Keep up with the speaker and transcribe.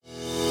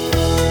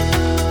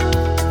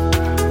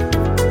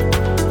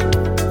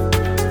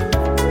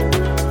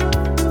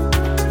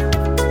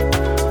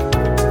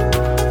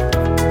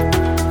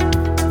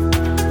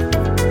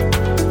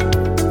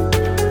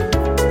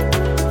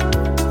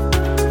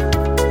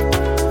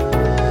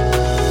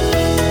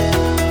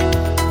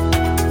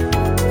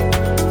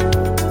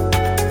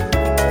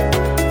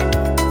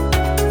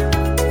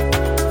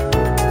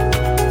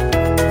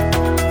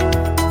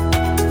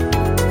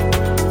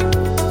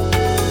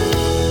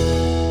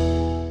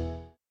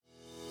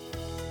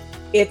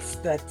It's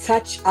the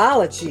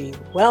Touchology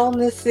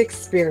Wellness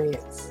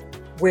Experience,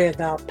 where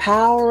the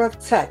power of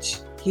touch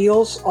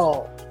heals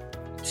all.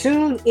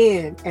 Tune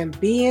in and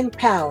be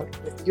empowered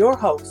with your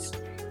host,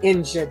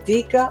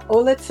 Njadika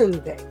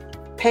Olatunde,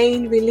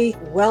 pain relief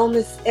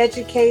wellness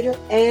educator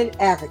and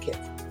advocate,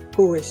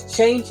 who is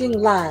changing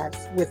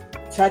lives with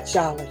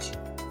Touchology.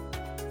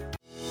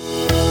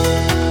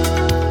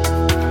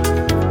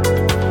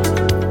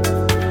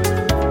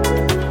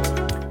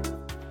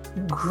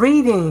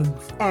 Greetings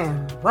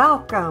and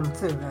welcome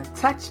to the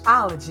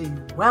Touchology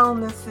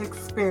Wellness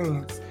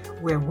Experience,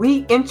 where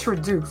we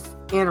introduce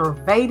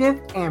innovative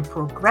and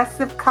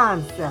progressive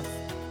concepts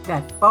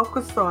that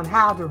focus on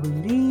how to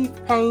relieve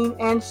pain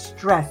and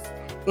stress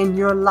in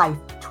your life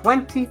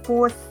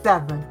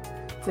 24/7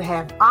 to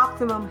have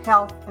optimum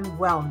health and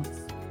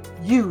wellness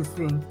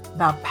using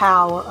the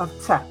power of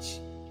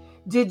touch.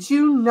 Did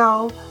you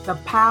know the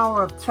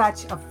power of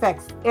touch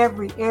affects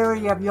every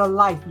area of your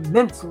life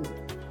mentally,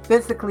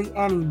 physically,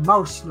 and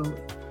emotionally?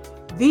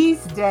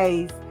 These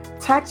days,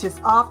 touch is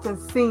often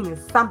seen as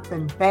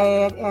something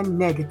bad and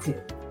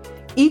negative.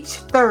 Each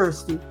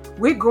Thursday,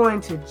 we're going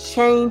to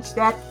change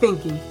that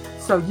thinking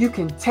so you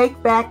can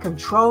take back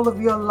control of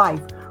your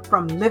life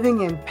from living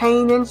in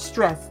pain and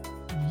stress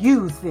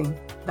using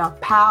the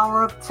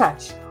power of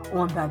touch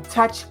on the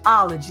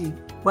Touchology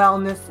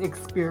Wellness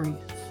Experience.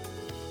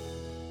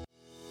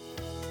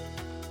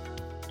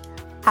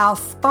 Our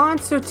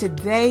sponsor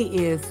today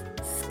is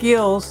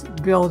Skills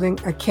Building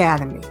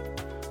Academy.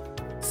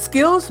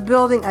 Skills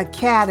Building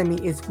Academy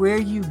is where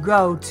you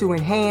go to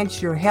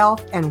enhance your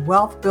health and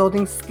wealth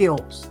building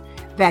skills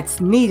that's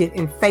needed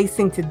in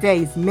facing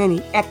today's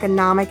many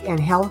economic and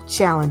health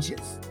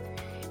challenges.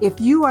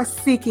 If you are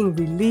seeking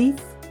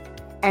relief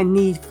and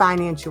need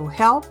financial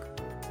help,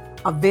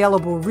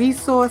 available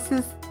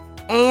resources,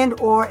 and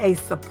or a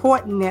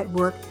support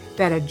network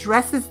that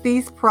addresses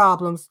these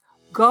problems,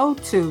 go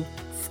to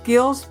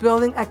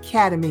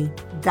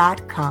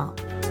skillsbuildingacademy.com.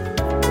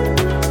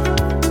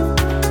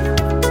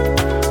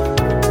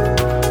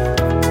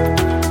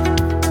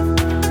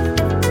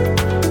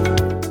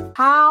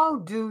 How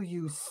do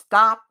you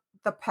stop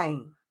the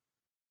pain?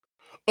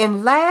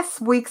 In last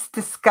week's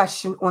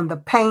discussion on the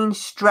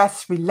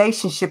pain-stress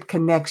relationship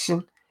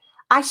connection,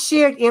 I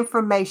shared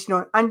information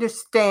on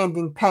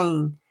understanding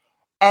pain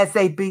as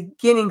a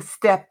beginning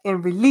step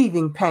in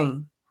relieving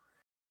pain.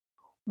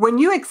 When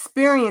you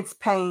experience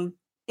pain,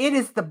 it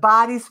is the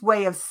body's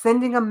way of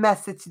sending a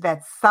message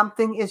that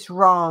something is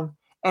wrong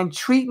and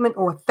treatment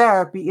or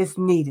therapy is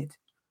needed.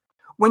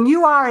 When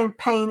you are in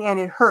pain and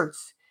it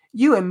hurts,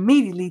 you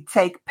immediately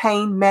take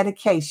pain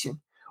medication,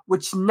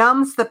 which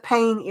numbs the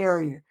pain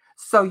area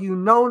so you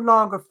no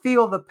longer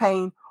feel the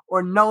pain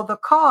or know the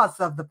cause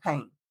of the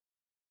pain.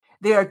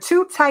 There are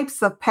two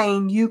types of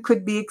pain you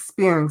could be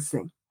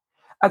experiencing.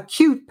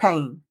 Acute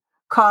pain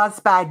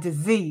caused by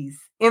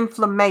disease,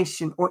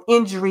 inflammation, or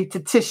injury to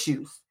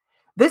tissues.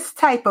 This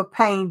type of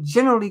pain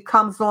generally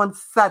comes on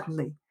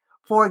suddenly,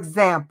 for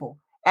example,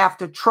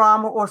 after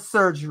trauma or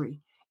surgery,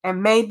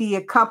 and may be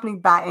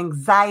accompanied by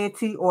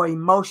anxiety or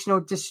emotional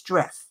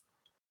distress.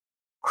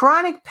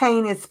 Chronic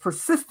pain is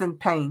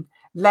persistent pain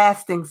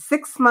lasting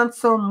 6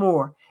 months or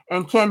more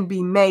and can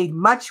be made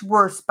much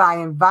worse by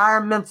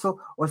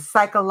environmental or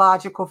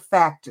psychological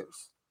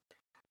factors.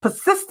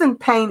 Persistent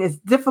pain is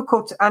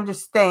difficult to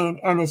understand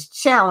and is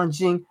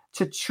challenging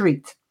to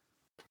treat.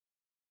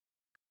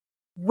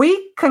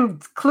 We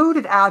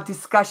concluded our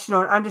discussion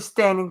on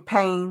understanding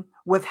pain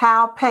with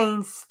how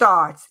pain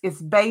starts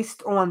is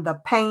based on the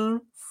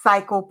pain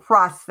cycle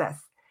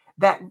process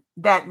that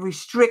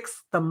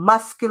restricts the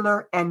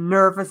muscular and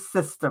nervous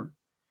system.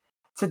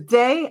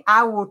 Today,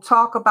 I will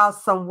talk about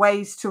some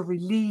ways to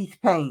relieve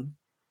pain.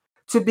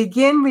 To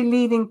begin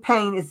relieving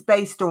pain is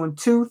based on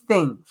two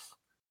things.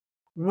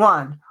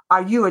 One,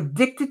 are you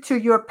addicted to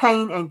your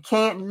pain and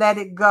can't let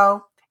it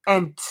go?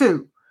 And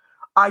two,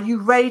 are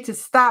you ready to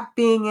stop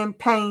being in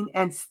pain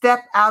and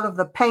step out of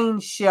the pain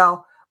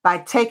shell by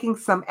taking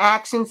some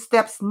action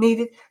steps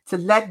needed to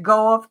let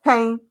go of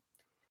pain?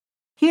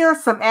 Here are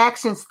some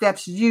action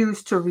steps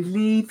used to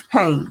relieve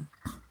pain.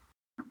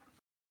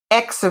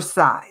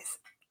 Exercise.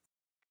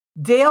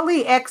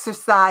 Daily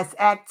exercise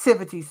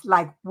activities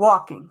like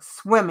walking,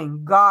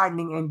 swimming,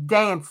 gardening, and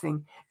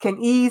dancing can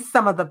ease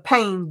some of the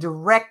pain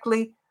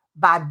directly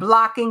by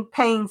blocking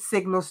pain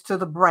signals to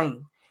the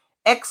brain.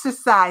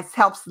 Exercise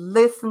helps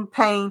lessen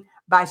pain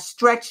by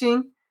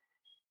stretching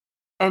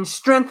and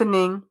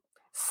strengthening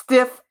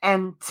stiff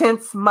and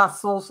tense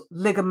muscles,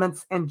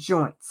 ligaments, and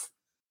joints.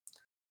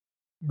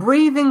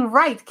 Breathing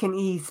right can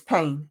ease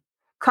pain.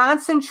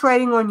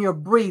 Concentrating on your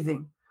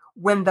breathing.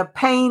 When the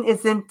pain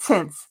is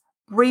intense,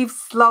 breathe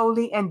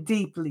slowly and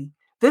deeply.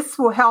 This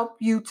will help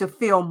you to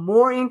feel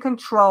more in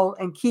control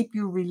and keep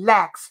you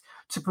relaxed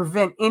to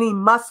prevent any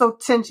muscle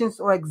tensions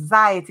or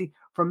anxiety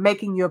from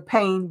making your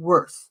pain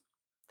worse.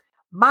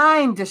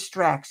 Mind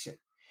distraction.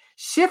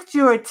 Shift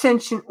your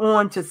attention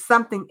on to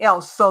something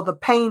else so the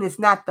pain is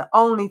not the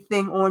only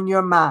thing on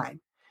your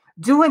mind.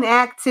 Do an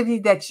activity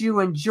that you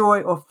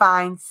enjoy or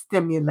find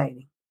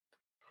stimulating.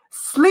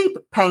 Sleep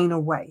pain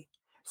away.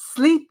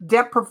 Sleep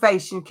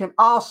deprivation can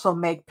also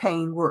make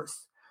pain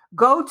worse.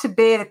 Go to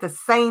bed at the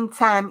same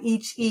time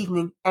each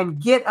evening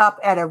and get up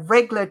at a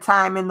regular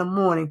time in the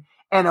morning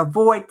and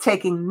avoid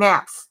taking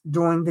naps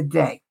during the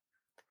day.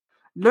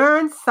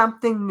 Learn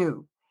something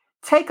new.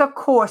 Take a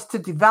course to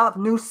develop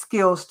new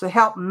skills to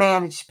help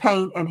manage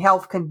pain and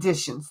health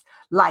conditions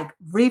like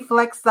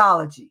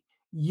reflexology,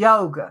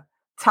 yoga,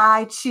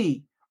 Tai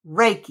Chi,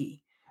 Reiki.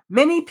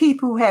 Many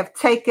people who have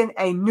taken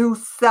a new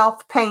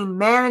self-pain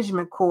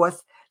management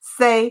course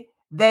say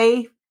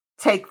they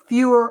take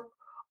fewer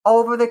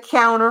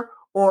over-the-counter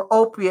or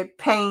opiate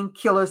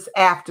painkillers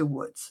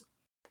afterwards.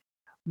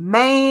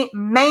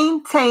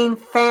 Maintain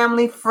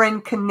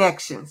family-friend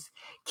connections.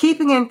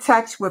 Keeping in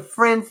touch with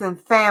friends and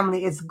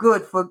family is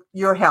good for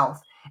your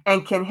health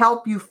and can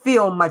help you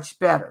feel much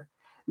better.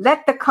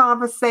 Let the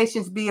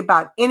conversations be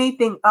about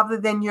anything other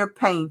than your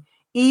pain,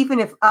 even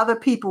if other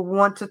people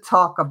want to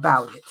talk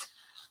about it.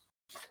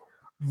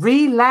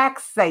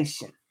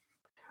 Relaxation.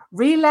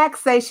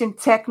 Relaxation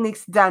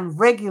techniques done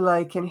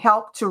regularly can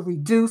help to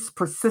reduce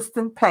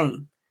persistent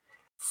pain,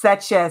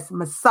 such as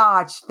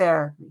massage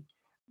therapy,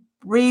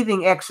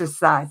 breathing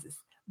exercises,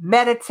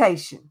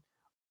 meditation,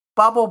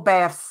 bubble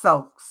bath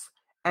soaks,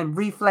 and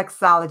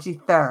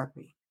reflexology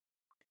therapy.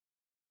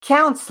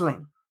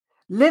 Counseling.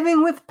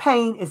 Living with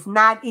pain is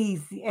not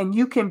easy, and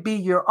you can be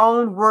your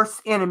own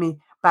worst enemy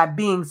by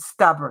being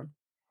stubborn,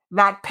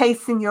 not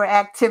pacing your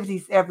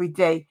activities every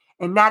day,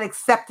 and not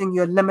accepting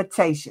your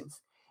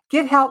limitations.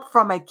 Get help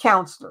from a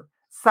counselor,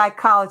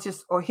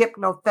 psychologist, or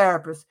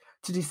hypnotherapist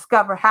to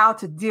discover how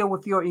to deal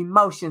with your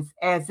emotions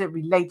as it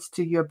relates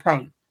to your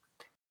pain.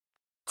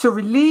 To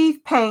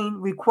relieve pain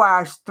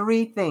requires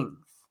three things: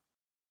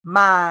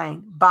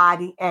 mind,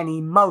 body, and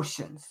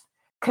emotions,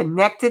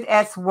 connected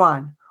as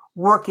one,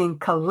 working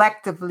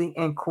collectively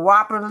and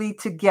cooperatively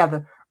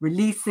together,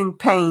 releasing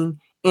pain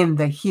in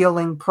the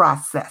healing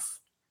process.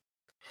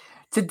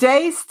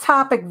 Today's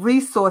topic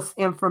resource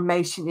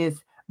information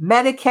is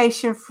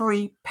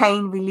medication-free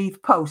pain relief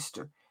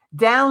poster.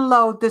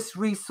 Download this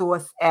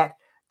resource at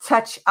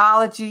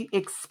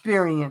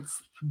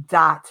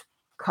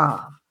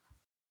touchologyexperience.com.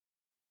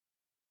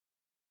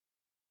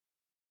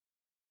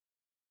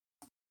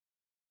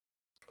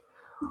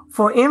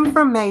 For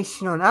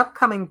information on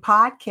upcoming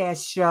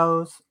podcast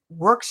shows,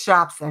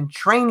 workshops, and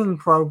training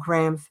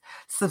programs,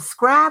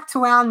 subscribe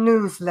to our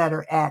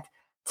newsletter at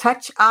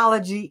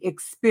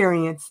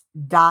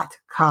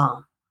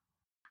touchologyexperience.com.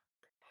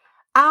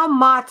 Our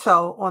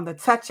motto on the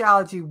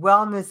Touchology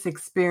Wellness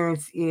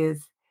Experience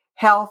is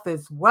health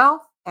is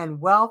wealth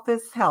and wealth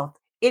is health.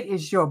 It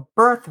is your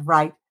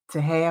birthright to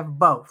have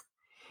both.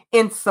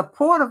 In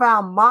support of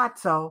our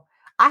motto,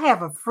 I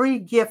have a free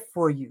gift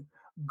for you.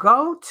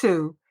 Go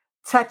to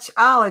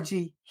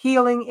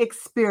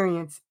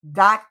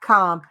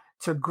touchologyhealingexperience.com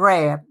to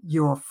grab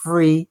your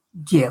free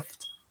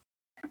gift.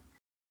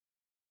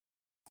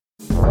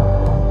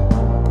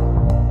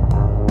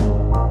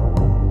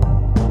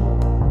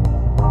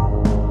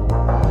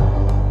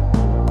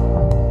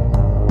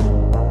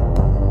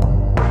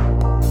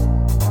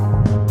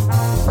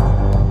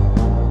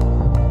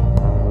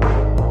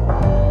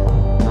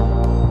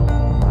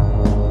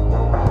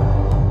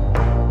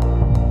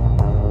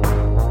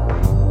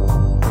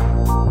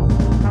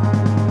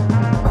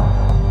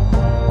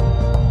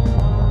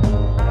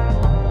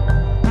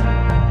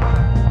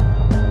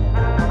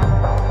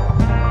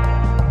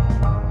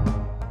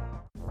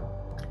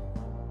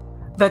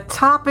 The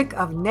topic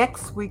of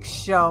next week's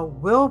show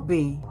will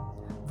be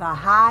the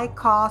high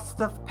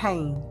cost of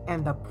pain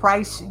and the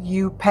price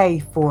you pay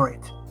for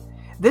it.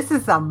 This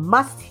is a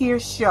must-hear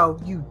show.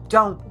 You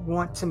don't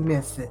want to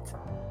miss it.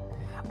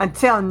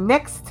 Until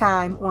next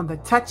time on the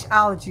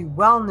Touchology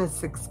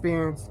Wellness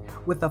Experience,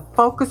 with a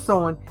focus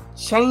on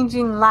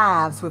changing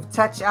lives with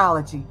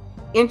Touchology,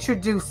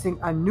 introducing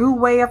a new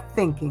way of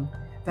thinking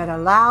that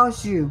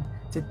allows you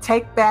to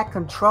take back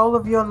control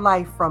of your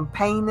life from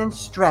pain and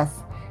stress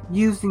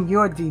using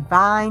your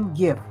divine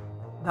gift,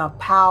 the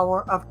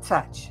power of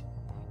touch.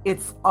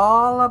 It's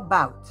all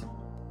about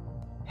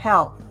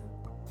health,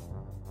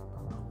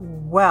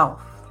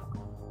 wealth,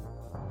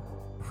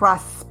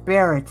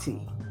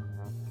 prosperity,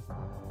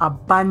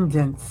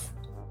 abundance,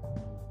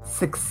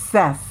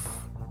 success,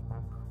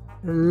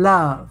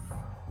 love,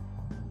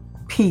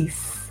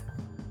 peace,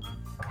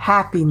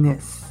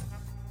 happiness,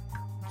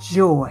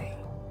 joy,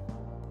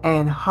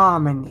 and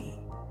harmony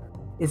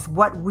is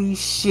what we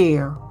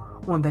share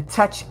on the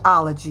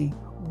Touchology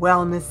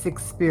Wellness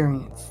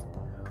Experience.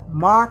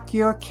 Mark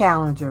your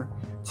calendar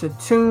to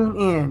tune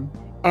in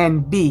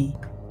and be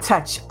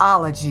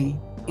Touchology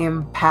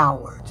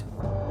empowered.